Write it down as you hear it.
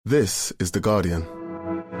This is The Guardian.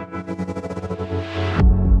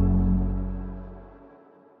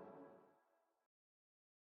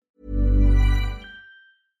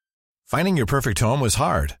 Finding your perfect home was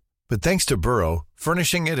hard, but thanks to Burrow,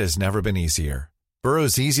 furnishing it has never been easier.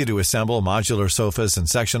 Burrow's easy-to-assemble modular sofas and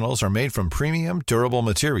sectionals are made from premium, durable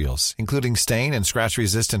materials, including stain and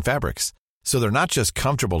scratch-resistant fabrics. So they're not just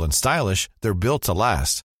comfortable and stylish, they're built to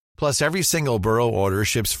last. Plus, every single Burrow order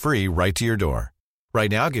ships free right to your door. Right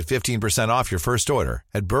now, get 15% off your first order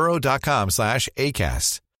at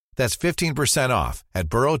burrow.com/ACAST. That's 15% off at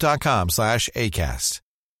burrow.com/ACAST.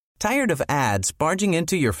 Tired of ads barging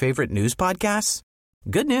into your favorite news podcasts?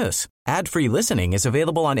 Good news. Ad-free listening is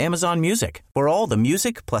available on Amazon Music for all the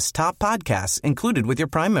music plus top podcasts included with your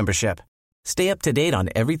Prime membership. Stay up to date on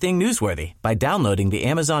everything newsworthy by downloading the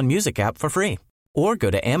Amazon Music app for free or go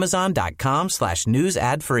to amazon.com/news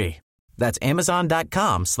ad free. That's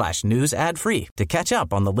amazon.com/news ad free to catch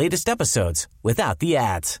up on the latest episodes without the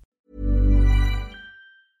ads.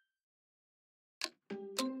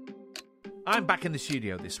 I'm back in the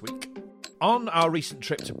studio this week. On our recent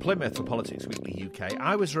trip to Plymouth for Politics Weekly UK,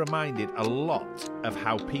 I was reminded a lot of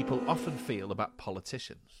how people often feel about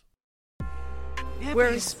politicians. Yeah,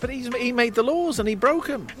 but he made the laws and he broke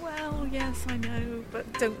them. Well, yes, I know,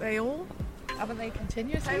 but don't they all? Haven't they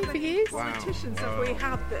continuously for years? Politicians have we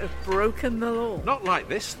had that have broken the law? Not like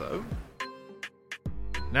this, though.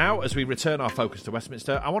 Now, as we return our focus to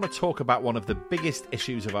Westminster, I want to talk about one of the biggest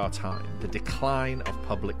issues of our time, the decline of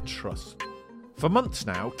public trust. For months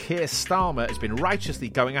now, Keir Starmer has been righteously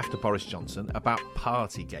going after Boris Johnson about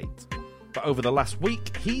Partygate. But over the last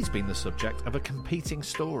week, he's been the subject of a competing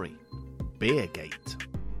story, Beergate.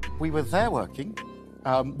 We were there working.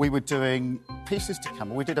 We were doing Pieces to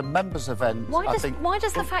Camera. We did a members' event. Why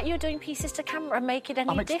does the fact you're doing Pieces to Camera make it any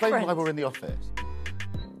different? I'm explaining why we're in the office.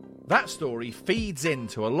 That story feeds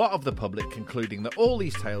into a lot of the public concluding that all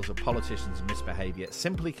these tales of politicians' misbehaviour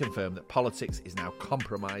simply confirm that politics is now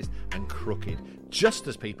compromised and crooked, just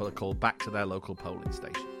as people are called back to their local polling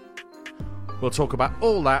station. We'll talk about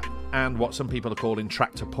all that and what some people are calling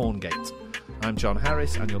Tractor Porngate. I'm John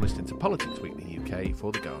Harris and you're listening to Politics Weekly UK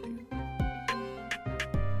for The Guardian.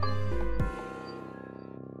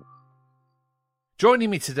 Joining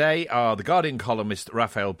me today are The Guardian columnist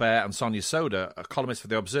Raphael Behr and Sonia Soda, a columnist for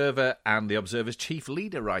The Observer and The Observer's chief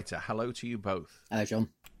leader writer. Hello to you both. Hello, John.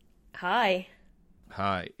 Hi.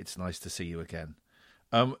 Hi, it's nice to see you again.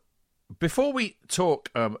 Before we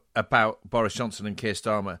talk about Boris Johnson and Keir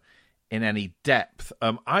Starmer in any depth,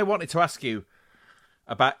 I wanted to ask you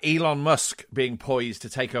about Elon Musk being poised to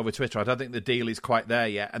take over Twitter. I don't think the deal is quite there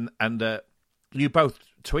yet. And you both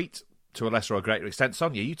tweet to a lesser or greater extent.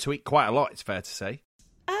 Sonia, you tweet quite a lot, it's fair to say.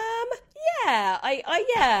 Yeah,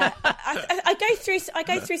 I go through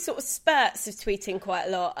sort of spurts of tweeting quite a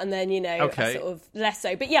lot, and then sort of less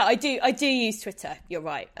so. But yeah, I do use Twitter. You're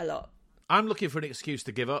right, a lot. I'm looking for an excuse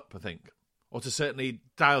to give up, I think, or to certainly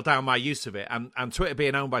dial down my use of it. And Twitter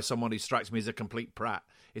being owned by someone who strikes me as a complete prat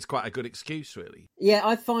is quite a good excuse, really. Yeah,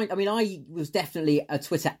 I was definitely a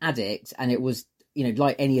Twitter addict, and it was,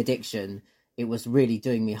 like any addiction, it was really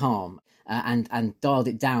doing me harm. And dialed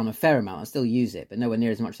it down a fair amount. I still use it, but nowhere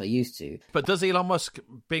near as much as I used to. But does Elon Musk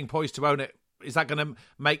being poised to own it, is that going to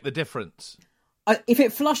make the difference? If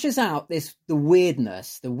it flushes out the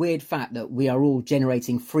weird fact that we are all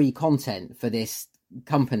generating free content for this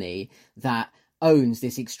company that owns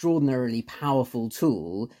this extraordinarily powerful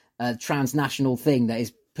tool, a transnational thing that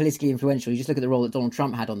is politically influential. You just look at the role that Donald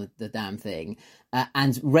Trump had on the damn thing,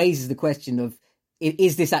 and raises the question of,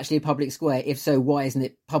 is this actually a public square? If so, why isn't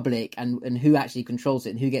it public? And who actually controls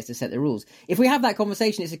it and who gets to set the rules? If we have that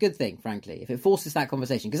conversation, it's a good thing, frankly, if it forces that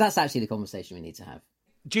conversation, because that's actually the conversation we need to have.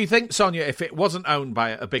 Do you think, Sonia, if it wasn't owned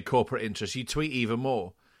by a big corporate interest, you'd tweet even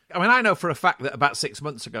more? I mean, I know for a fact that about 6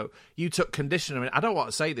 months ago, you took conditioner. I don't want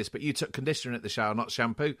to say this, but you took conditioner at the shower, not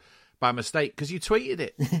shampoo, by mistake, because you tweeted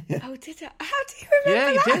it. Oh, did I? How do you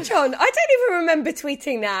remember that, John? I don't even remember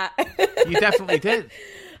tweeting that. You definitely did.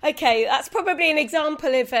 Okay, that's probably an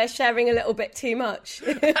example of sharing a little bit too much.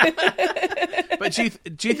 But do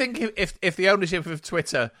you think if the ownership of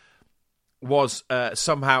Twitter was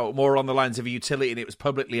somehow more on the lines of a utility and it was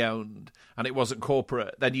publicly owned and it wasn't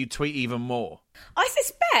corporate, then you'd tweet even more? I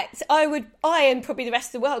suspect suspect I and probably the rest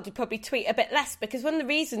of the world would probably tweet a bit less, because one of the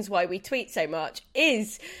reasons why we tweet so much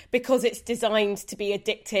is because it's designed to be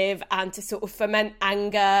addictive and to sort of foment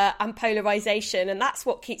anger and polarisation, and that's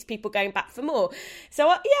what keeps people going back for more. So,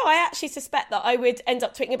 I actually suspect that I would end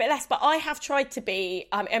up tweeting a bit less, but I have tried to be,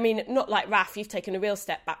 not like Raf, you've taken a real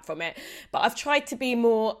step back from it, but I've tried to be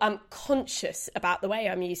more conscious about the way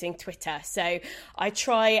I'm using Twitter. So I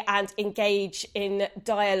try and engage in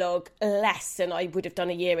dialogue less than I would have done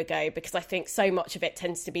a year ago, because I think so much of it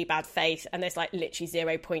tends to be bad faith and there's like literally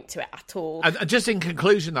 0 point to it at all. And just in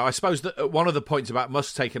conclusion, though, I suppose that one of the points about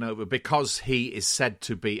Musk taking over, because he is said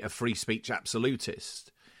to be a free speech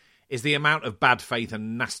absolutist, is the amount of bad faith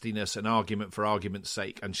and nastiness and argument for argument's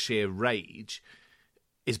sake and sheer rage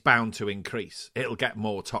is bound to increase. It'll get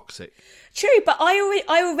more toxic. True, but I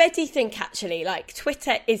already think, actually, like,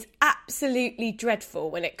 Twitter is absolutely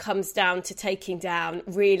dreadful when it comes down to taking down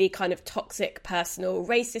really kind of toxic personal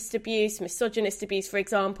racist abuse, misogynist abuse, for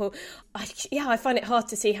example. I find it hard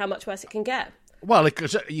to see how much worse it can get. Well,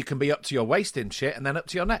 you can be up to your waist in shit and then up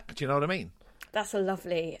to your neck. Do you know what I mean? That's a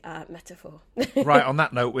lovely metaphor. Right, on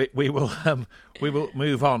that note, we will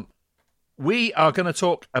move on. We are going to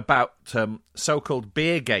talk about so-called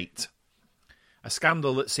Beergate, a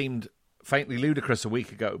scandal that seemed faintly ludicrous a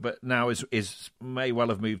week ago, but now may well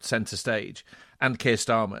have moved centre stage, and Keir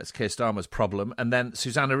Starmer's problem, and then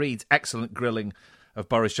Susanna Reid's excellent grilling of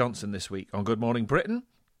Boris Johnson this week on Good Morning Britain,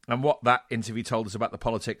 and what that interview told us about the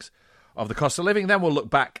politics of the cost of living. Then we'll look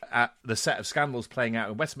back at the set of scandals playing out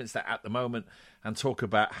in Westminster at the moment and talk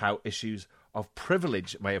about how issues of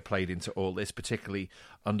privilege may have played into all this, particularly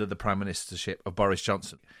under the Prime Ministership of Boris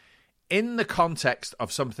Johnson. In the context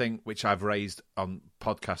of something which I've raised on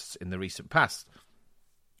podcasts in the recent past,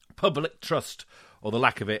 public trust, or the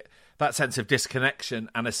lack of it, that sense of disconnection,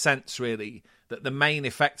 and a sense, really, that the main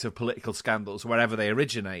effect of political scandals, wherever they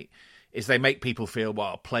originate, is they make people feel,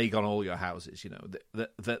 well, plague on all your houses,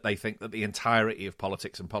 that they think that the entirety of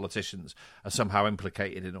politics and politicians are somehow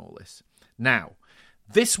implicated in all this. Now,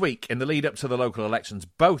 this week, in the lead-up to the local elections,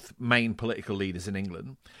 both main political leaders in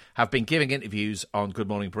England have been giving interviews on Good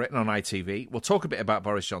Morning Britain on ITV. We'll talk a bit about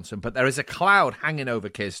Boris Johnson, but there is a cloud hanging over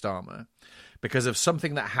Keir Starmer because of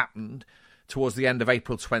something that happened towards the end of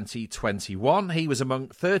April 2021. He was among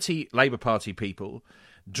 30 Labour Party people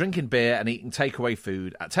drinking beer and eating takeaway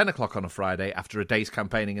food at 10 o'clock on a Friday after a day's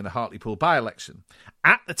campaigning in the Hartlepool by-election.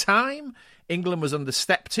 At the time, England was under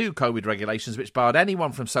Step 2 COVID regulations, which barred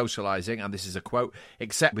anyone from socialising, and this is a quote,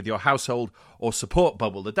 except with your household or support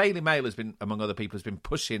bubble. The Daily Mail has been, among other people, has been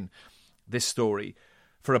pushing this story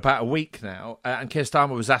for about a week now, and Keir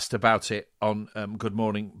Starmer was asked about it on Good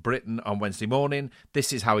Morning Britain on Wednesday morning.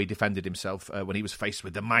 This is how he defended himself when he was faced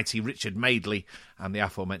with the mighty Richard Madeley and the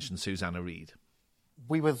aforementioned Susanna Reid.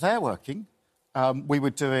 We were there working. We were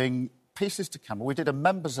doing pieces to camera. We did a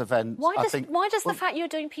members' event. Why does the fact you're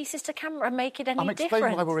doing pieces to camera make it any different? I'm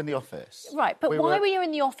explaining why we're in the office. Right, but why were you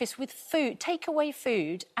in the office with food, takeaway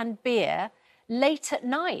food and beer late at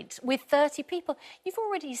night with 30 people? You've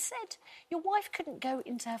already said your wife couldn't go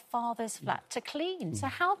into her father's flat to clean. So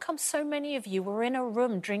how come so many of you were in a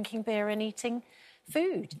room drinking beer and eating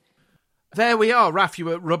food? There we are, Raf. You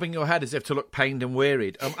were rubbing your head as if to look pained and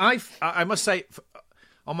wearied. I must say,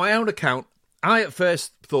 on my own account, I at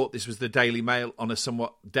first thought this was the Daily Mail on a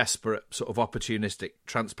somewhat desperate, sort of opportunistic,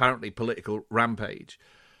 transparently political rampage.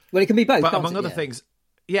 Well, it can be both. But among other things,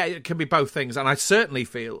 yeah, it can be both things. And I certainly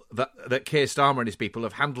feel that Keir Starmer and his people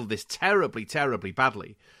have handled this terribly, terribly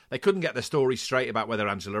badly. They couldn't get the story straight about whether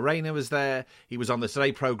Angela Rayner was there. He was on the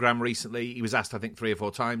Today programme recently. He was asked, I think, 3 or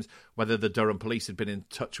 4 times whether the Durham police had been in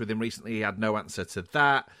touch with him recently. He had no answer to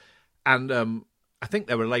that. And I think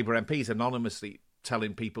there were Labour MPs anonymously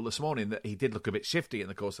telling people this morning that he did look a bit shifty in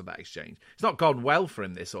the course of that exchange. It's not gone well for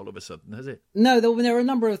him, this, all of a sudden, has it? No, there are a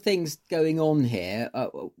number of things going on here.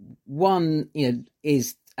 One,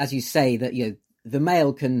 is, as you say, that the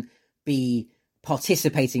Mail can be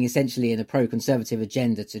participating essentially in a pro-conservative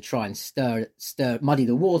agenda to try and muddy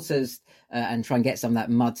the waters and try and get some of that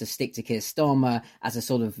mud to stick to Keir Starmer as a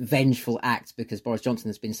sort of vengeful act because Boris Johnson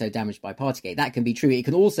has been so damaged by Partygate. That can be true. It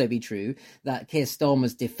can also be true that Keir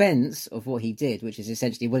Starmer's defence of what he did, which is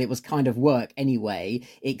essentially, well, it was kind of work anyway,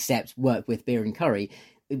 except work with beer and curry,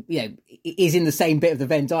 is in the same bit of the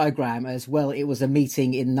Venn diagram as well. It was a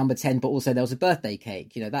meeting in number 10, but also there was a birthday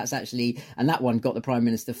cake. That's actually, and that one got the Prime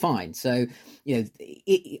Minister fined. So,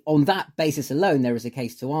 on that basis alone, there is a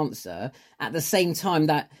case to answer. At the same time,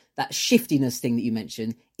 that shiftiness thing that you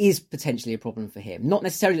mentioned is potentially a problem for him. Not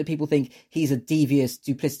necessarily that people think he's a devious,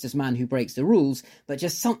 duplicitous man who breaks the rules, but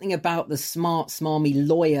just something about the smart, smarmy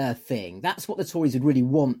lawyer thing. That's what the Tories would really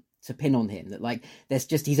want to pin on him, that like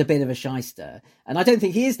he's a bit of a shyster. And I don't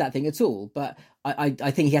think he is that thing at all, but I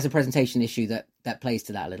think he has a presentation issue that plays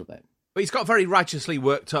to that a little bit. But he's got very righteously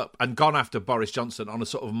worked up and gone after Boris Johnson on a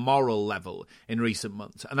sort of moral level in recent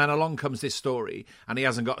months. And then along comes this story and he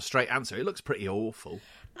hasn't got a straight answer. It looks pretty awful.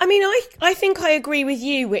 I mean, I think I agree with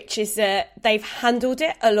you, which is that they've handled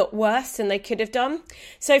it a lot worse than they could have done.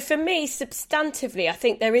 So for me, substantively, I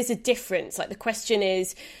think there is a difference. Like the question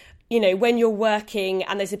is, you know, when you're working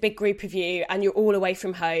and there's a big group of you and you're all away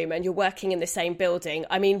from home and you're working in the same building,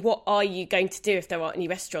 I mean, what are you going to do if there aren't any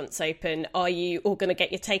restaurants open? Are you all going to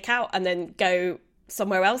get your takeout and then go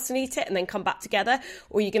somewhere else and eat it and then come back together?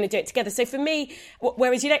 Or are you going to do it together? So for me,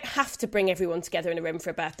 whereas you don't have to bring everyone together in a room for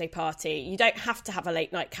a birthday party, you don't have to have a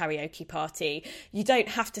late night karaoke party, you don't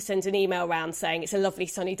have to send an email around saying it's a lovely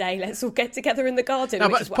sunny day, let's all get together in the garden. No,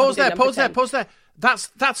 but pause there.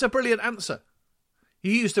 That's a brilliant answer.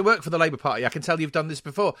 You used to work for the Labour Party. I can tell you've done this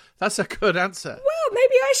before. That's a good answer. Well,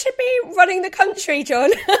 maybe I should be running the country, John.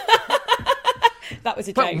 That was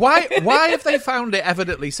a joke. But why have they found it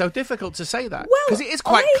evidently so difficult to say that? Because it is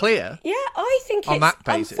quite clear. Yeah, I think on it's, that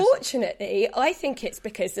basis. Unfortunately, I think it's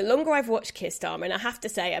because the longer I've watched Keir Starmer, and I have to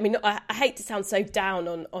say, I mean, I hate to sound so down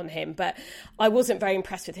on him, but I wasn't very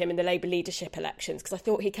impressed with him in the Labour leadership elections because I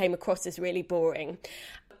thought he came across as really boring.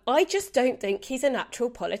 I just don't think he's a natural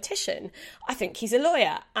politician. I think he's a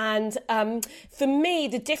lawyer. And for me,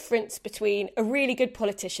 the difference between a really good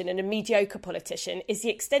politician and a mediocre politician is the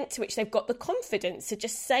extent to which they've got the confidence to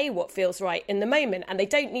just say what feels right in the moment. And they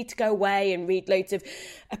don't need to go away and read loads of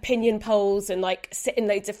opinion polls and like sit in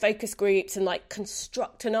loads of focus groups and like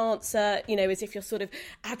construct an answer, you know, as if you're sort of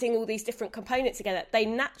adding all these different components together. They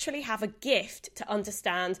naturally have a gift to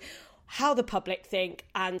understand how the public think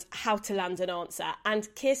and how to land an answer.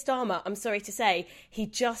 And Keir Starmer, I'm sorry to say, he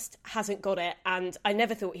just hasn't got it. And I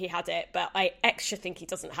never thought he had it, but I extra think he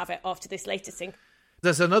doesn't have it after this latest thing.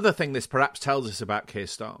 There's another thing this perhaps tells us about Keir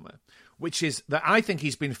Starmer, which is that I think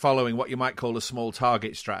he's been following what you might call a small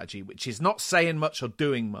target strategy, which is not saying much or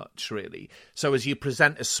doing much, really. So as you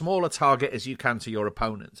present as small a target as you can to your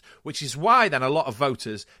opponents, which is why then a lot of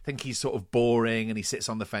voters think he's sort of boring and he sits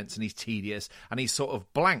on the fence and he's tedious and he's sort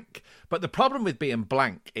of blank. But the problem with being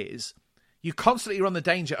blank is you constantly run the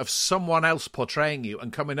danger of someone else portraying you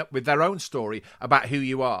and coming up with their own story about who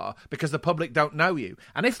you are because the public don't know you.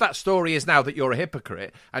 And if that story is now that you're a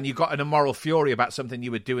hypocrite and you've got an immoral fury about something you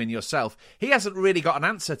were doing yourself, he hasn't really got an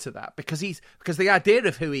answer to that because the idea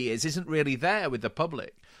of who he is isn't really there with the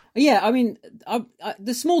public. Yeah, I mean,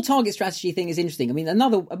 the small target strategy thing is interesting. I mean,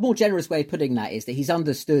 a more generous way of putting that is that he's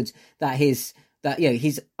understood that he's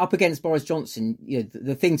up against Boris Johnson. You know,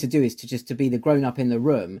 the thing to do is to be the grown up in the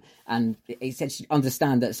room and essentially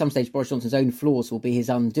understand that at some stage Boris Johnson's own flaws will be his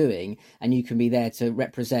undoing, and you can be there to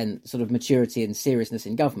represent sort of maturity and seriousness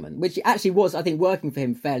in government, which actually was, I think, working for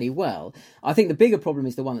him fairly well. I think the bigger problem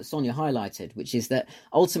is the one that Sonia highlighted, which is that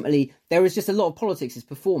ultimately there is just a lot of politics as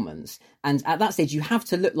performance, and at that stage you have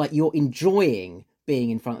to look like you're enjoying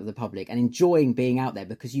being in front of the public and enjoying being out there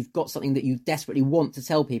because you've got something that you desperately want to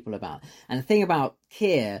tell people about. And the thing about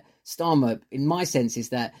Keir Starmer, in my sense, is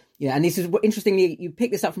that, you know, and this is interestingly, you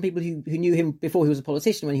pick this up from people who knew him before he was a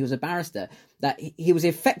politician, when he was a barrister, that he was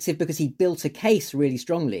effective because he built a case really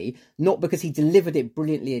strongly, not because he delivered it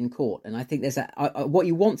brilliantly in court. And I think there's what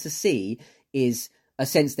you want to see is a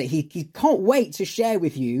sense that he can't wait to share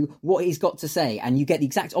with you what he's got to say, and you get the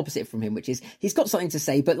exact opposite from him, which is he's got something to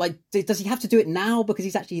say, but like, does he have to do it now because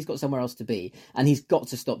he's got somewhere else to be, and he's got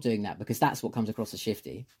to stop doing that because that's what comes across as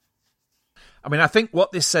shifty. I mean, I think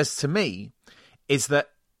what this says to me is that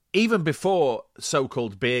even before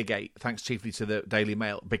so-called Beergate, thanks chiefly to the Daily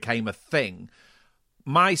Mail, became a thing,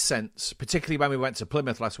 my sense, particularly when we went to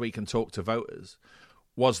Plymouth last week and talked to voters,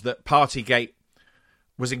 was that Partygate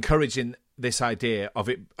was encouraging this idea of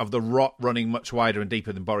the rot running much wider and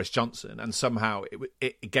deeper than Boris Johnson, and somehow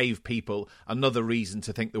it gave people another reason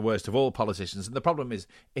to think the worst of all politicians. And the problem is,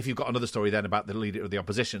 if you've got another story then about the leader of the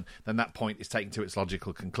opposition, then that point is taken to its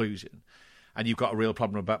logical conclusion, and you've got a real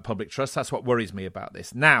problem about public trust. That's what worries me about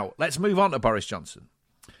this. Now, let's move on to Boris Johnson.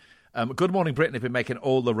 Good Morning Britain have been making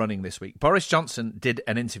all the running this week. Boris Johnson did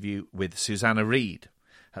an interview with Susanna Reid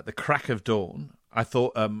at the crack of dawn. I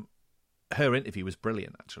thought her interview was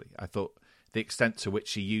brilliant, actually. I thought the extent to which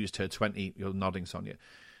she used her 20... You're nodding, Sonia.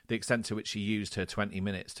 The extent to which she used her 20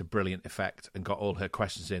 minutes to brilliant effect and got all her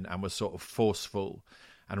questions in and was sort of forceful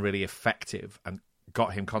and really effective and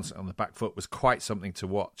got him constantly on the back foot was quite something to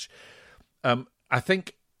watch. I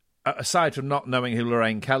think, aside from not knowing who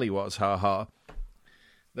Lorraine Kelly was, the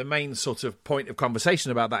main sort of point of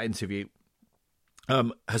conversation about that interview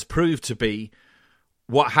has proved to be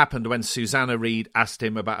what happened when Susanna Reid asked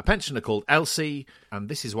him about a pensioner called Elsie, and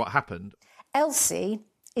this is what happened. Elsie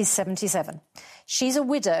is 77. She's a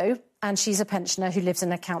widow and she's a pensioner who lives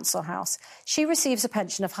in a council house. She receives a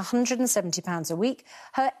pension of £170 a week.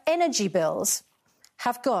 Her energy bills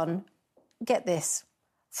have gone, get this,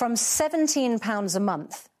 from £17 a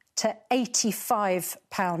month to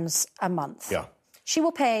 £85 a month. Yeah. She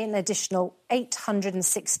will pay an additional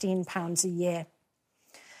 £816 a year.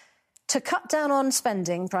 To cut down on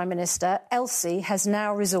spending, Prime Minister, Elsie has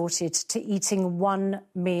now resorted to eating one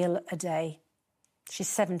meal a day. She's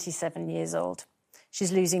 77 years old.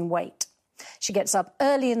 She's losing weight. She gets up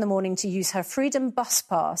early in the morning to use her Freedom Bus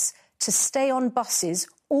Pass to stay on buses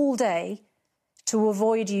all day to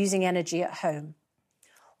avoid using energy at home.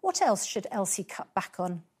 What else should Elsie cut back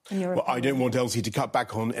on, in your opinion? I don't want Elsie to cut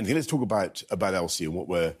back on anything. Let's talk about Elsie and what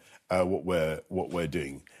we're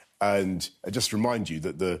doing. And just remind you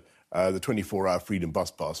that the 24-hour Freedom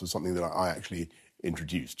Bus Pass was something that I actually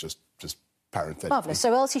introduced, just parenthetically. Marvellous.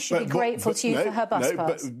 So Elsie should be grateful to you for her bus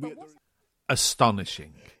pass.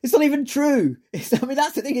 Astonishing. It's not even true. That's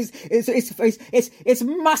the thing. It's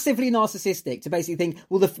massively narcissistic to basically think,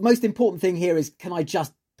 well, the most important thing here is, can I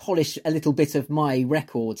just polish a little bit of my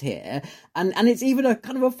record here? And it's even a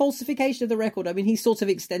kind of a falsification of the record. I mean, he sort of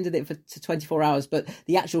extended it to 24 hours, but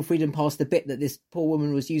the actual Freedom Pass, the bit that this poor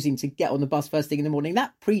woman was using to get on the bus first thing in the morning,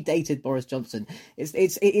 that predated Boris Johnson.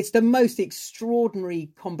 It's the most extraordinary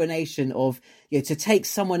combination of, to take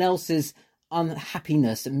someone else's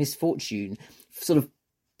unhappiness and misfortune, sort of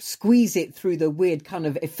squeeze it through the weird kind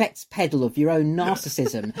of effects pedal of your own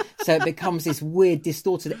narcissism, so it becomes this weird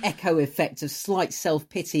distorted echo effect of slight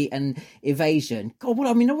self-pity and evasion. God,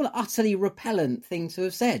 what an utterly repellent thing to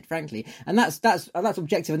have said, frankly. And that's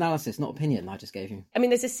objective analysis, not opinion, I just gave you. I mean,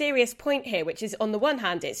 there's a serious point here, which is, on the one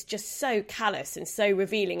hand, it's just so callous and so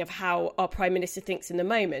revealing of how our Prime Minister thinks in the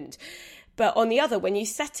moment. But on the other, when you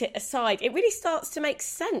set it aside, it really starts to make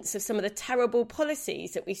sense of some of the terrible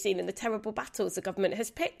policies that we've seen and the terrible battles the government has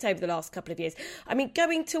picked over the last couple of years. I mean,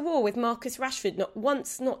 going to war with Marcus Rashford, not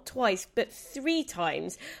once, not twice, but 3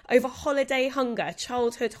 times over holiday hunger,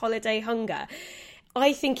 childhood holiday hunger.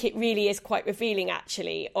 I think it really is quite revealing,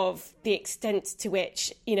 actually, of the extent to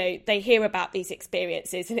which, they hear about these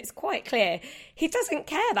experiences. And it's quite clear he doesn't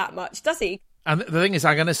care that much, does he? And the thing is,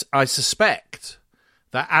 I suspect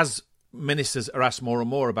that as ministers are asked more and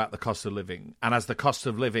more about the cost of living, and as the cost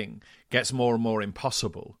of living gets more and more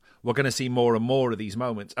impossible, we're going to see more and more of these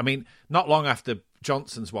moments. I mean, not long after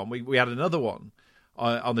Johnson's one, we had another one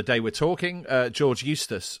on the day we're talking. George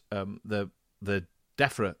Eustace, the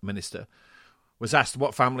DEFRA minister, was asked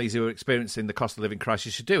what families who are experiencing the cost of living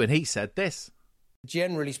crisis should do, and he said this.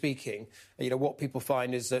 Generally speaking, what people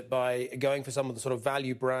find is that by going for some of the sort of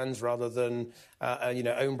value brands rather than,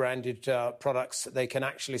 own branded products, they can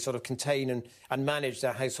actually sort of contain and manage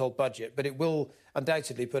their household budget. But it will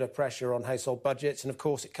undoubtedly put a pressure on household budgets. And of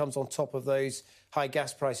course, it comes on top of those high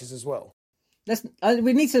gas prices as well.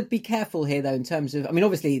 We need to be careful here, though, in terms of,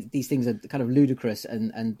 obviously these things are kind of ludicrous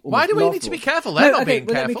and why do we need to be careful? They're not being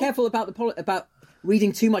careful. Be careful about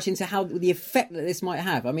reading too much into how the effect that this might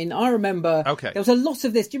have. I mean, I remember there was a lot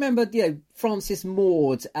of this. Do you remember, Francis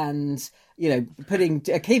Maud and,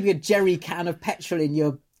 keeping a jerry can of petrol in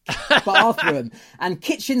your bathroom and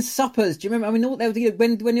kitchen suppers? Do you remember? I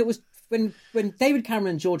mean, when David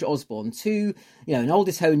Cameron and George Osborne, two, an old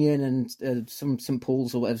Etonian and some St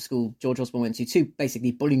Paul's or whatever school George Osborne went to, two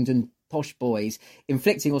basically Bullingdon posh boys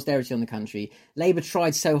inflicting austerity on the country. Labour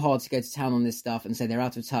tried so hard to go to town on this stuff and say they're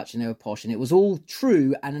out of touch and they were posh, and it was all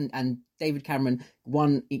true, and David Cameron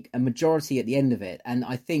won a majority at the end of it. And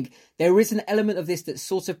I think there is an element of this that's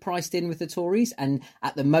sort of priced in with the Tories, and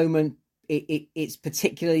at the moment it's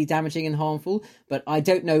particularly damaging and harmful, but I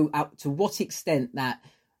don't know to what extent that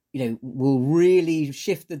will really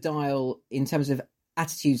shift the dial in terms of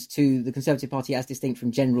attitudes to the Conservative Party as distinct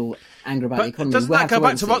from general anger about the economy. Doesn't that go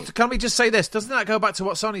back to what? Can we just say this? Doesn't that go back to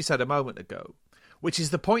what Sonny said a moment ago? Which is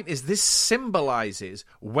the point: is this symbolises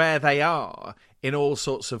where they are in all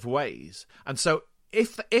sorts of ways, and so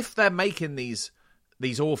if they're making these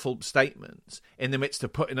awful statements in the midst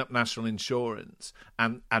of putting up national insurance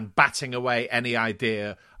and batting away any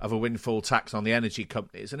idea of a windfall tax on the energy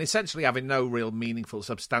companies and essentially having no real meaningful,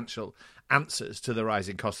 substantial answers to the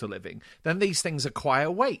rising cost of living, then these things acquire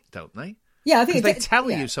weight, don't they? Yeah, I think they tell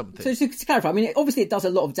you something. So to clarify, I mean, obviously it does a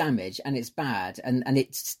lot of damage and it's bad and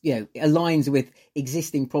it's, aligns with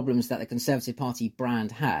existing problems that the Conservative Party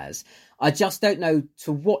brand has. I just don't know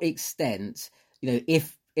to what extent,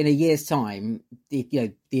 if in a year's time,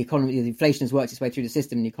 the economy, the inflation has worked its way through the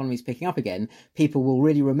system and the economy is picking up again, people will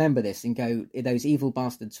really remember this and go, those evil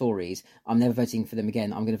bastard Tories, I'm never voting for them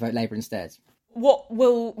again. I'm going to vote Labour instead. What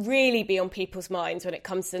will really be on people's minds when it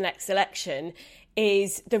comes to the next election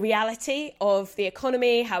is the reality of the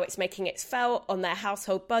economy, how it's making its felt on their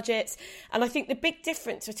household budgets. And I think the big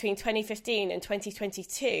difference between 2015 and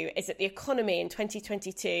 2022 is that the economy in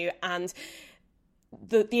 2022 and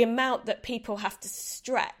the amount that people have to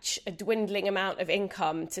stretch a dwindling amount of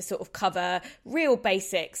income to sort of cover real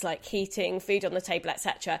basics like heating, food on the table,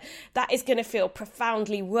 etc., that is going to feel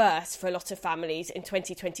profoundly worse for a lot of families in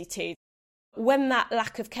 2022. When that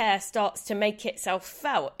lack of care starts to make itself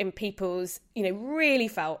felt in people's, really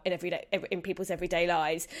felt in people's everyday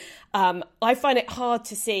lives, I find it hard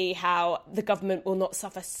to see how the government will not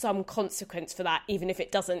suffer some consequence for that, even if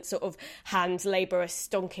it doesn't sort of hand Labour a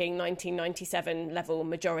stonking 1997 level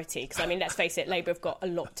majority. Because let's face it, Labour have got a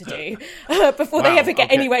lot to do before they ever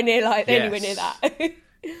get anywhere near that.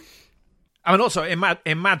 Also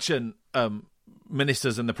imagine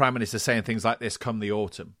ministers and the Prime Minister saying things like this come the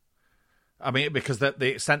autumn. Because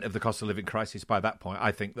the extent of the cost of living crisis by that point,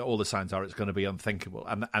 I think that all the signs are it's going to be unthinkable.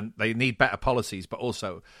 And they need better policies, but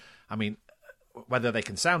also, whether they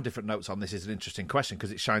can sound different notes on this is an interesting question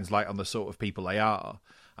because it shines light on the sort of people they are.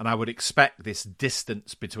 And I would expect this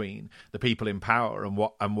distance between the people in power and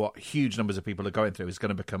what huge numbers of people are going through is going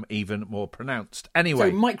to become even more pronounced. Anyway.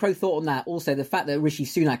 So micro thought on that. Also, the fact that Rishi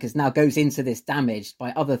Sunak now goes into this damaged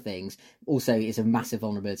by other things also is a massive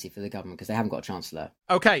vulnerability for the government because they haven't got a chancellor.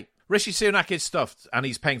 OK, Rishi Sunak is stuffed and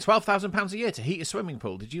he's paying £12,000 a year to heat a swimming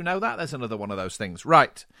pool. Did you know that? There's another one of those things.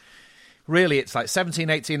 Right. Really, it's like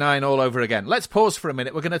 1789 all over again. Let's pause for a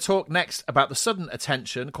minute. We're going to talk next about the sudden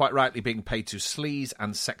attention, quite rightly being paid to sleaze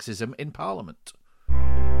and sexism in Parliament.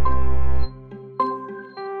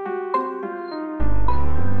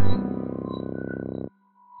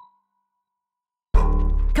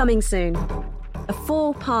 Coming soon, a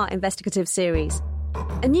 4-part investigative series.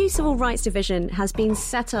 A new civil rights division has been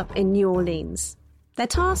set up in New Orleans. Their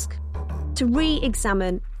task? To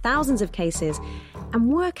re-examine thousands of cases and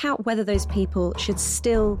work out whether those people should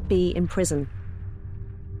still be in prison.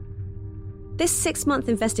 This 6-month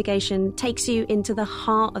investigation takes you into the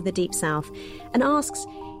heart of the Deep South and asks,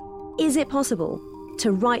 is it possible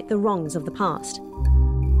to right the wrongs of the past?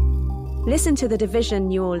 Listen to The Division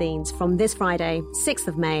New Orleans from this Friday, 6th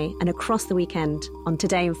of May, and across the weekend on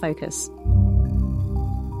Today in Focus.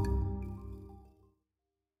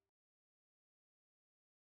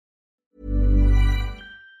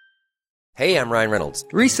 Hey, I'm Ryan Reynolds.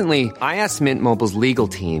 Recently, I asked Mint Mobile's legal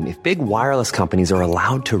team if big wireless companies are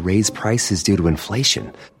allowed to raise prices due to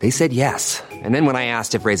inflation. They said yes. And then when I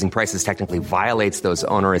asked if raising prices technically violates those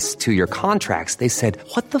onerous 2-year contracts, they said,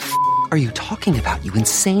 what the f*** are you talking about, you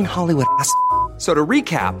insane Hollywood ass f- So to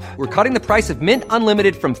recap, we're cutting the price of Mint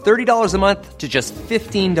Unlimited from $30 a month to just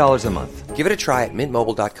 $15 a month. Give it a try at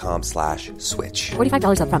mintmobile.com/switch.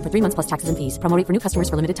 $45 up front for 3 months plus taxes and fees. Promo rate for new customers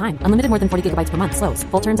for limited time. Unlimited more than 40 gigabytes per month. Slows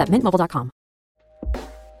full terms at mintmobile.com.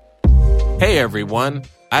 Hey everyone,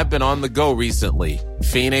 I've been on the go recently.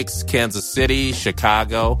 Phoenix, Kansas City,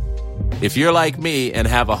 Chicago. If you're like me and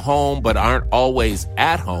have a home but aren't always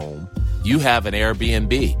at home, you have an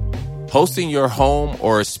Airbnb. Hosting your home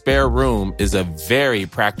or a spare room is a very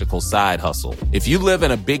practical side hustle. If you live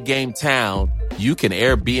in a big game town, you can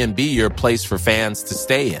Airbnb your place for fans to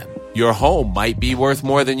stay in. Your home might be worth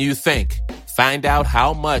more than you think. Find out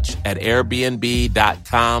how much at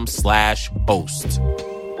airbnb.com/host.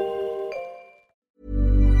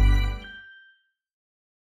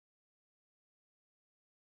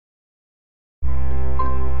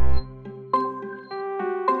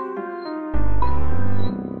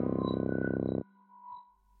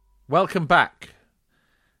 Welcome back.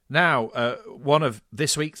 Now, one of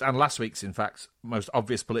this week's and last week's, in fact, most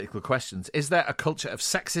obvious political questions. Is there a culture of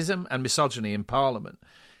sexism and misogyny in Parliament?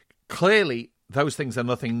 Clearly, those things are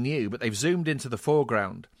nothing new, but they've zoomed into the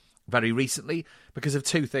foreground very recently because of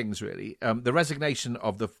two things, really. The resignation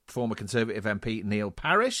of the former Conservative MP Neil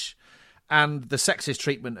Parish and the sexist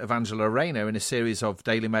treatment of Angela Rayner in a series of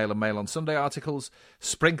Daily Mail and Mail on Sunday articles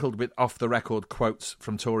sprinkled with off-the-record quotes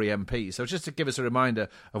from Tory MPs. So just to give us a reminder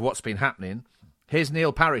of what's been happening, here's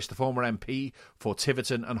Neil Parish, the former MP for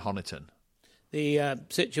Tiverton and Honiton. The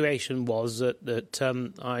situation was that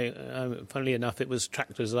funnily enough, it was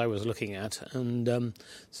tractors that I was looking at, and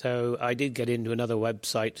so I did get into another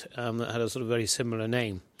website that had a sort of very similar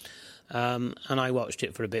name, and I watched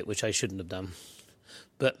it for a bit, which I shouldn't have done.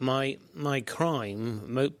 But my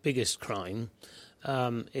biggest crime,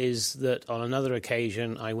 is that on another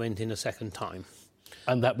occasion I went in a second time.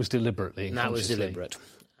 And that was deliberately? And that was deliberate.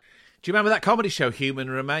 Do you remember that comedy show, Human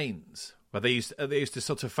Remains? Where they used to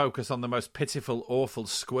sort of focus on the most pitiful, awful,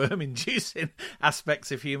 squirm-inducing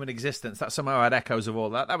aspects of human existence. That somehow had echoes of all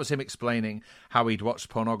that. That was him explaining how he'd watched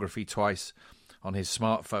pornography twice on his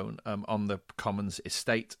smartphone on the Commons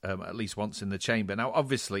estate, at least once in the chamber. Now,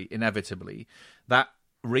 obviously, inevitably, that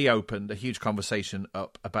reopened a huge conversation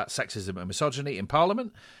up about sexism and misogyny in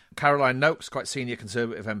Parliament. Caroline Noakes, quite senior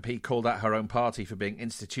Conservative MP, called out her own party for being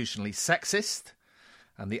institutionally sexist.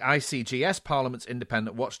 And the ICGS, Parliament's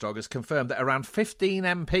independent watchdog, has confirmed that around 15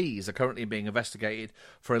 MPs are currently being investigated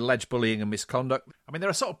for alleged bullying and misconduct. I mean, there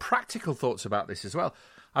are sort of practical thoughts about this as well.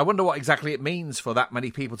 I wonder what exactly it means for that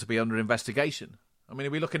many people to be under investigation. I mean,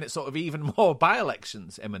 are we looking at sort of even more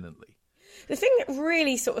by-elections imminently? The thing that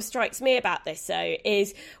really sort of strikes me about this, though,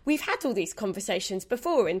 is we've had all these conversations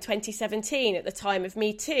before in 2017 at the time of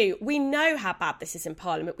Me Too. We know how bad this is in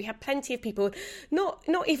Parliament. We have plenty of people, not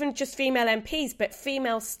even just female MPs, but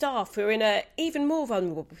female staff who are in an even more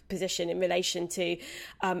vulnerable position in relation to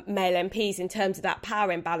male MPs in terms of that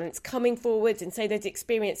power imbalance coming forward and say they'd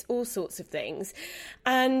experienced all sorts of things.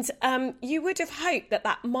 And you would have hoped that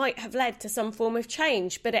that might have led to some form of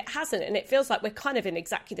change, but it hasn't. And it feels like we're kind of in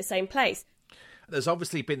exactly the same place. There's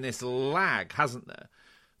obviously been this lag, hasn't there?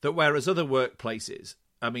 That whereas other workplaces,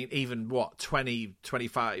 I mean, even 20,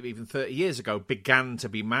 25, even 30 years ago, began to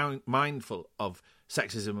be mindful of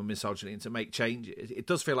sexism and misogyny and to make changes, it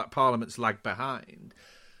does feel like Parliament's lagged behind.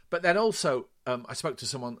 But then also, I spoke to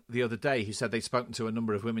someone the other day who said they'd spoken to a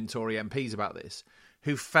number of women Tory MPs about this,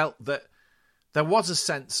 who felt that there was a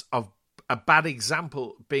sense of a bad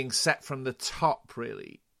example being set from the top,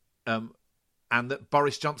 really, and that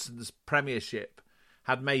Boris Johnson's premiership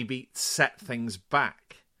had maybe set things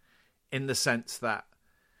back in the sense that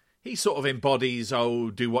he sort of embodies,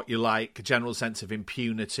 do what you like, a general sense of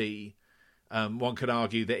impunity. One could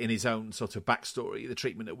argue that in his own sort of backstory, the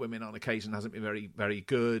treatment of women on occasion hasn't been very, very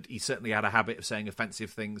good. He certainly had a habit of saying offensive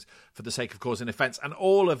things for the sake of causing offence. And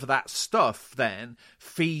all of that stuff then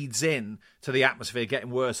feeds in to the atmosphere getting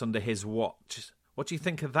worse under his watch. What do you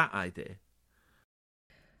think of that idea?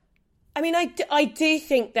 I mean, I do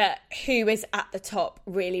think that who is at the top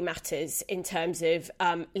really matters in terms of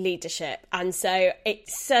leadership. And so it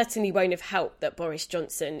certainly won't have helped that Boris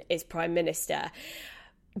Johnson is Prime Minister.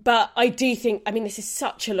 But I do think, I mean, this is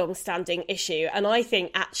such a long-standing issue. And I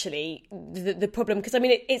think actually the problem, because I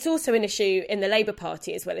mean, it's also an issue in the Labour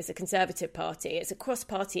Party as well as the Conservative Party. It's a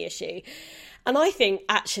cross-party issue. And I think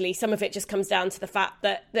actually some of it just comes down to the fact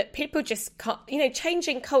that people just can't,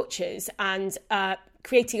 changing cultures and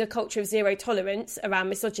creating a culture of zero tolerance around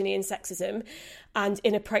misogyny and sexism and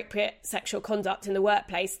inappropriate sexual conduct in the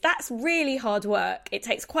workplace. That's really hard work. It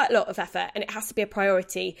takes quite a lot of effort and it has to be a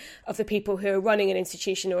priority of the people who are running an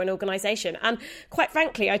institution or an organisation. And quite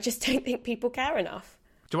frankly, I just don't think people care enough.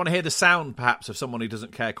 Do you want to hear the sound, perhaps, of someone who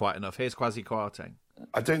doesn't care quite enough? Here's Kwasi Kwarteng.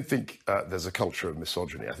 I don't think there's a culture of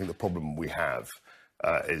misogyny. I think the problem we have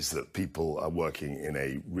is that people are working in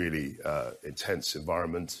a really intense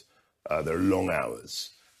environment. There are long hours.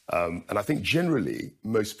 And I think generally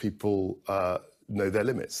most people know their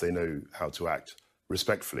limits. They know how to act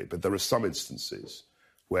respectfully. But there are some instances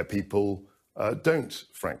where people don't,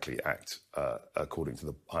 frankly, act according to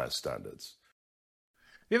the highest standards.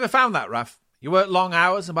 You ever found that, Raf? You work long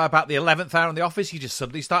hours and by about the 11th hour in the office, you just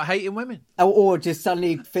suddenly start hating women. Or just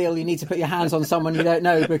suddenly feel you need to put your hands on someone you don't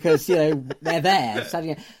know because, they're there.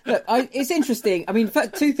 Suddenly, look, it's interesting. I mean,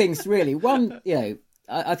 two things, really. One,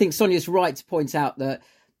 I think Sonia's right to point out that,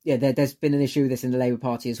 there's been an issue with this in the Labour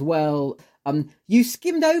Party as well. You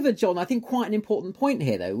skimmed over, John, I think quite an important point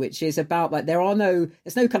here, though, which is about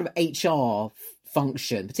there's no kind of HR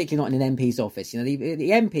function, particularly not in an MP's office. The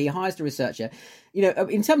MP hires the researcher.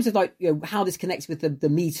 In terms of how this connects with the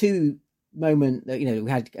Me Too moment that we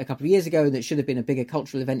had a couple of years ago that should have been a bigger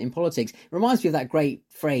cultural event in politics. It reminds me of that great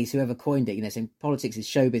phrase, whoever coined it, saying politics is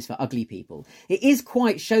showbiz for ugly people. It is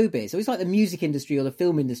quite showbiz. So it's like the music industry or the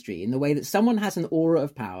film industry in the way that someone has an aura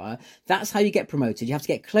of power. That's how you get promoted. You have to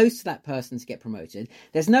get close to that person to get promoted.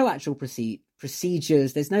 There's no actual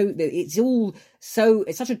procedures. It's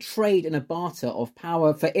such a trade and a barter of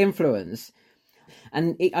power for influence.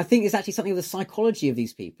 And I think it's actually something of the psychology of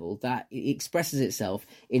these people that it expresses itself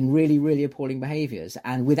in really, really appalling behaviours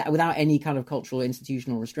and without any kind of cultural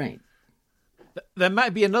institutional restraint. There may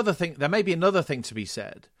be another thing to be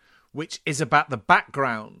said, which is about the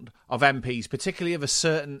background of MPs, particularly of a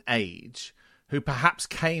certain age, who perhaps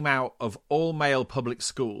came out of all-male public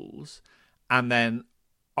schools and then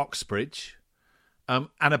Oxbridge, and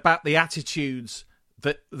about the attitudes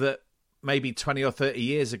that maybe 20 or 30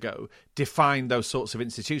 years ago defined those sorts of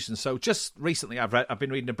institutions. So just recently I've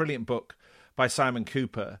been reading a brilliant book by Simon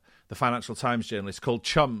Cooper, the Financial Times journalist, called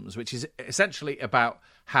Chums, which is essentially about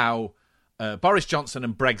how Boris Johnson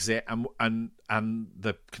and Brexit and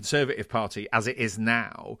the Conservative Party, as it is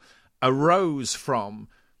now, arose from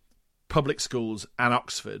public schools and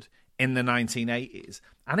Oxford in the 1980s.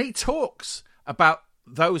 And he talks about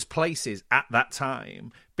those places at that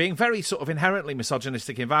time being very sort of inherently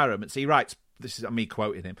misogynistic environments. He writes, this is me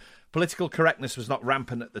quoting him, political correctness was not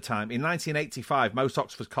rampant at the time. In 1985, most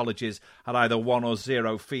Oxford colleges had either 1 or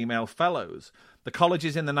 0 female fellows. The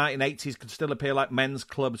colleges in the 1980s could still appear like men's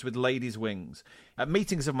clubs with ladies' wings. At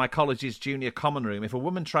meetings of my college's junior common room, if a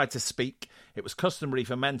woman tried to speak, it was customary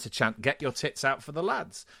for men to chant, "Get your tits out for the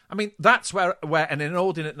lads." I mean, that's where an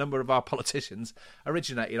inordinate number of our politicians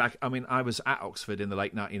originated. I mean, I was at Oxford in the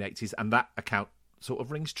late 1980s, and that account sort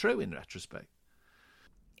of rings true in retrospect.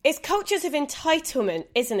 It's cultures of entitlement,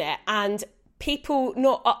 isn't it? And people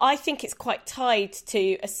I think it's quite tied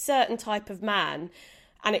to a certain type of man.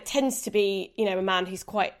 And it tends to be, you know, a man who's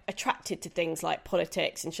quite attracted to things like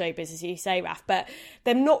politics and showbiz, as you say, Raf, but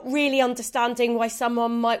they're not really understanding why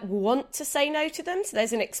someone might want to say no to them. So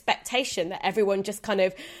there's an expectation that everyone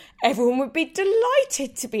would be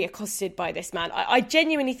delighted to be accosted by this man. I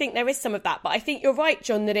genuinely think there is some of that. But I think you're right,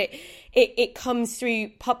 John, that it comes through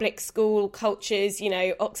public school cultures. You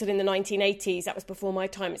know, Oxford in the 1980s, that was before my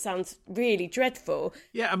time. It sounds really dreadful.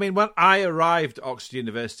 Yeah, I mean, when I arrived at Oxford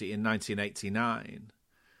University in 1989...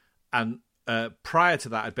 and prior to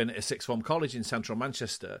that, I'd been at a sixth form college in central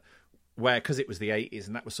Manchester where, because it was the 80s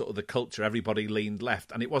and that was sort of the culture, everybody leaned left.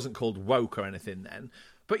 And it wasn't called woke or anything then.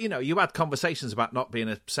 But, you know, you had conversations about not being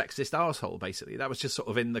a sexist arsehole, basically. That was just sort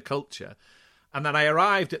of in the culture. And then I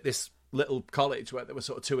arrived at this little college where there were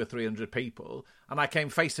sort of 200 or 300 people. And I came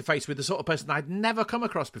face to face with the sort of person I'd never come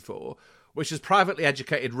across before, which was privately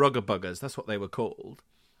educated rugger buggers. That's what they were called.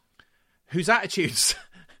 Whose attitudes...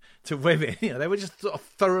 to women, you know, they were just sort of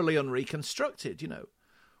thoroughly unreconstructed, you know.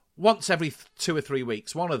 Once every 2 or 3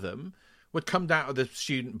 weeks, one of them would come down to the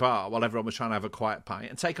student bar while everyone was trying to have a quiet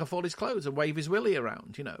pint and take off all his clothes and wave his willy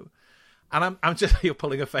around, you know. And I'm just, you're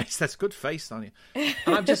pulling a face. That's a good face, aren't you?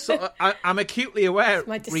 And I'm just sort of, I'm acutely aware. It's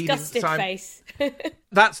my disgusted face.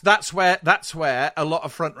 that's where a lot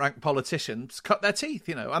of front rank politicians cut their teeth,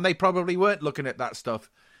 you know, and they probably weren't looking at that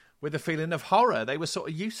stuff with a feeling of horror. They were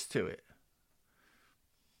sort of used to it.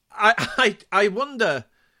 I wonder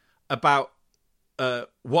about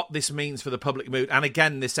what this means for the public mood, and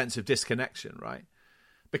again, this sense of disconnection, right?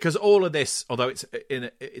 Because all of this, although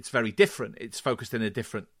it's very different, it's focused in a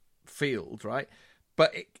different field, right?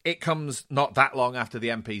 But it comes not that long after the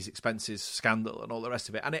MP's expenses scandal and all the rest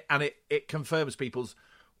of it, and it confirms people's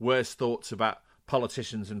worst thoughts about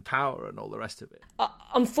politicians and power and all the rest of it.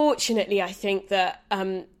 Unfortunately, I think that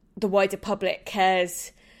the wider public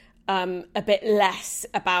cares a bit less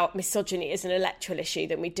about misogyny as an electoral issue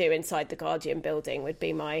than we do inside the Guardian building. Would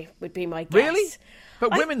be my guess. Really?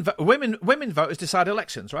 But women voters decide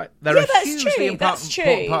elections, right? They're a hugely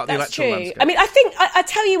important part of the electoral landscape. I mean, I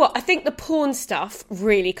tell you what, I think the porn stuff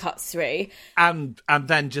really cuts through. And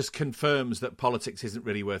then just confirms that politics isn't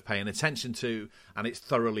really worth paying attention to, and it's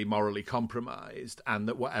thoroughly morally compromised, and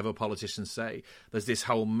that whatever politicians say, there's this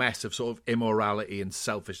whole mess of sort of immorality and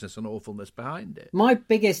selfishness and awfulness behind it. My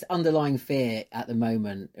biggest underlying fear at the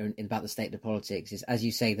moment about the state of politics is, as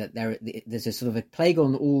you say, that there's a sort of a plague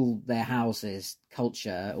on all their houses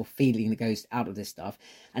culture or feeling that goes out of this stuff,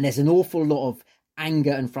 and there's an awful lot of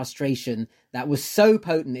anger and frustration that was so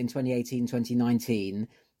potent in 2018 2019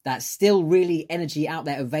 that's still really energy out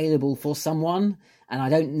there available for someone, and I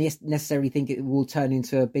don't necessarily think it will turn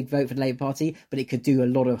into a big vote for the Labour Party, but it could do a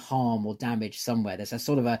lot of harm or damage somewhere. There's a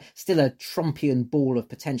sort of still a Trumpian ball of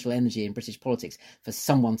potential energy in British politics for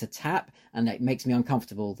someone to tap, and it makes me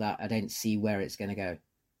uncomfortable that I don't see where it's going to go.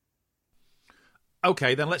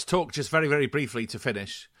 Okay, then let's talk just very, very briefly to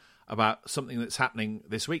finish about something that's happening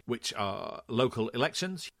this week, which are local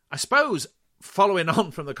elections. I suppose, following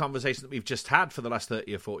on from the conversation that we've just had for the last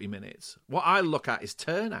 30 or 40 minutes, what I look at is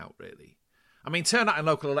turnout, really. I mean, turnout in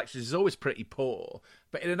local elections is always pretty poor,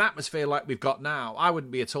 but in an atmosphere like we've got now, I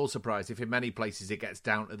wouldn't be at all surprised if in many places it gets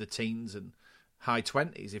down to the teens and high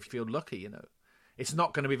 20s, if you feel lucky, you know. It's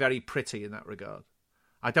not going to be very pretty in that regard.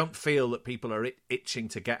 I don't feel that people are itching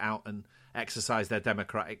to get out and exercise their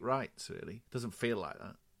democratic rights, really. It doesn't feel like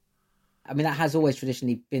that. I mean, that has always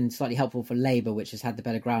traditionally been slightly helpful for Labour, which has had the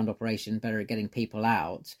better ground operation, better at getting people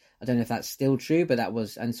out. I don't know if that's still true, but that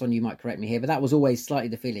was, and Sonia, you might correct me here, but that was always slightly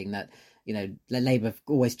the feeling that Labour have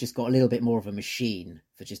always just got a little bit more of a machine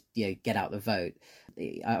for just, get out the vote.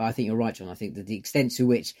 I think you're right, John. I think that the extent to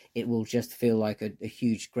which it will just feel like a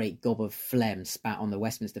huge, great gob of phlegm spat on the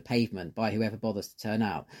Westminster pavement by whoever bothers to turn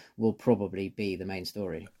out will probably be the main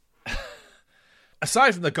story.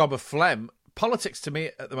 Aside from the gob of phlegm, politics to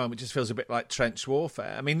me at the moment just feels a bit like trench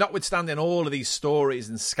warfare. I mean, notwithstanding all of these stories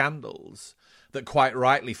and scandals that quite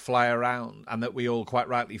rightly fly around and that we all quite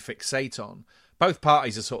rightly fixate on, both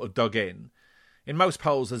parties are sort of dug in. In most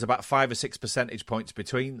polls, there's about 5 or 6 percentage points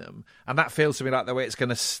between them, and that feels to me like the way it's going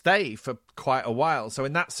to stay for quite a while. So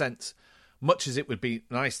in that sense, much as it would be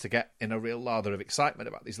nice to get in a real lather of excitement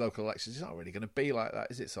about these local elections, it's not really going to be like that,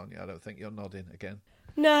 is it, Sonia? I don't think you're nodding again.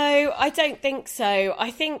 No, I don't think so.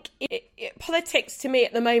 I think politics to me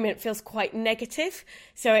at the moment feels quite negative.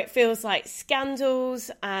 So it feels like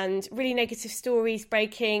scandals and really negative stories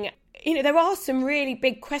breaking. There are some really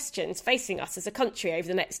big questions facing us as a country over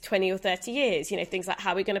the next 20 or 30 years. Things like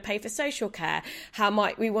how we're going to pay for social care, how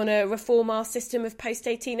might we want to reform our system of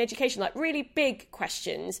post-18 education, like really big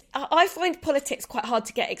questions. I find politics quite hard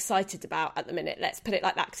to get excited about at the minute, let's put it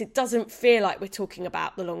like that, because it doesn't feel like we're talking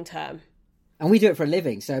about the long term. And we do it for a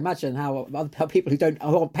living, so imagine how people who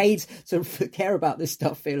aren't paid to care about this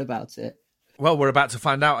stuff feel about it. Well, we're about to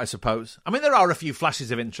find out, I suppose. I mean, there are a few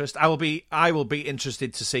flashes of interest. I will be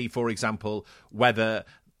interested to see, for example, whether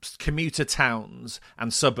commuter towns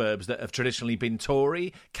and suburbs that have traditionally been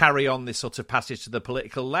Tory carry on this sort of passage to the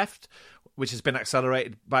political left, which has been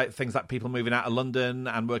accelerated by things like people moving out of London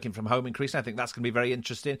and working from home increasing. I think that's going to be very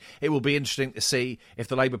interesting. It will be interesting to see if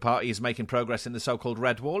the Labour Party is making progress in the so-called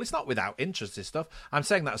Red Wall. It's not without interest, this stuff. I'm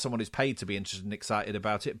saying that as someone who's paid to be interested and excited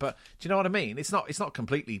about it, but do you know what I mean? It's not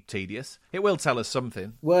completely tedious. It will tell us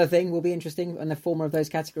something. Worthing will be interesting in the former of those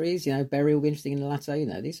categories. Bury will be interesting in the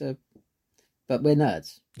latter. These are... But we're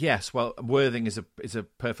nerds. Yes, well, Worthing is a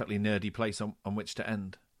perfectly nerdy place on which to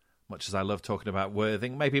end. Much as I love talking about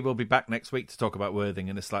Worthing. Maybe we'll be back next week to talk about Worthing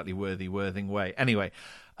in a slightly Worthing way. Anyway,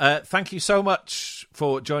 thank you so much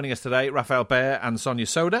for joining us today, Raphael Behr and Sonia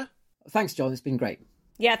Soda. Thanks, John. It's been great.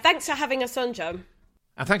 Yeah, thanks for having us on, John.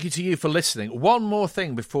 And thank you to you for listening. One more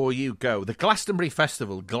thing before you go. The Glastonbury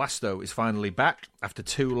Festival, Glasto, is finally back after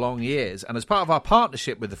 2 long years. And as part of our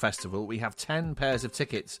partnership with the festival, we have 10 pairs of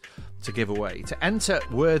tickets to give away. To enter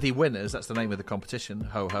worthy winners, that's the name of the competition,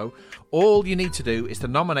 ho-ho, all you need to do is to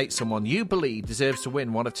nominate someone you believe deserves to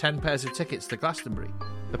win one of 10 pairs of tickets to Glastonbury.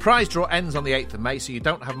 The prize draw ends on the 8th of May, so you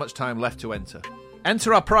don't have much time left to enter.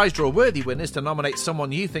 Enter our prize draw worthy winners to nominate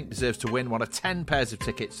someone you think deserves to win one of 10 pairs of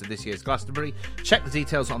tickets to this year's Glastonbury. Check the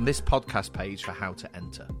details on this podcast page for how to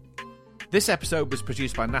enter. This episode was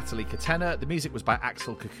produced by Natalie Katena, the music was by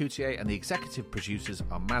Axel Kacoutier, and the executive producers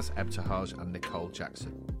are Maz Ebtahaj and Nicole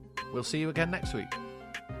Jackson. We'll see you again next week.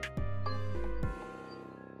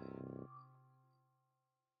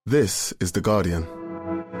 This is The Guardian.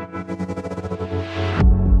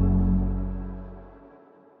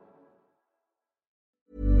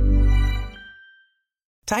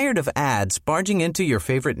 Tired of ads barging into your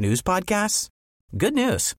favorite news podcasts? Good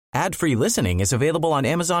news. Ad-free listening is available on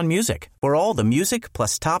Amazon Music for all the music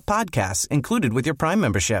plus top podcasts included with your Prime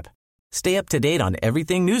membership. Stay up to date on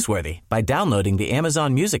everything newsworthy by downloading the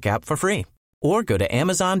Amazon Music app for free or go to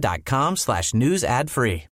amazon.com/news ad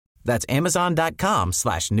free. That's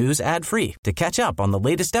amazon.com/news ad free to catch up on the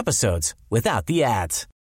latest episodes without the ads.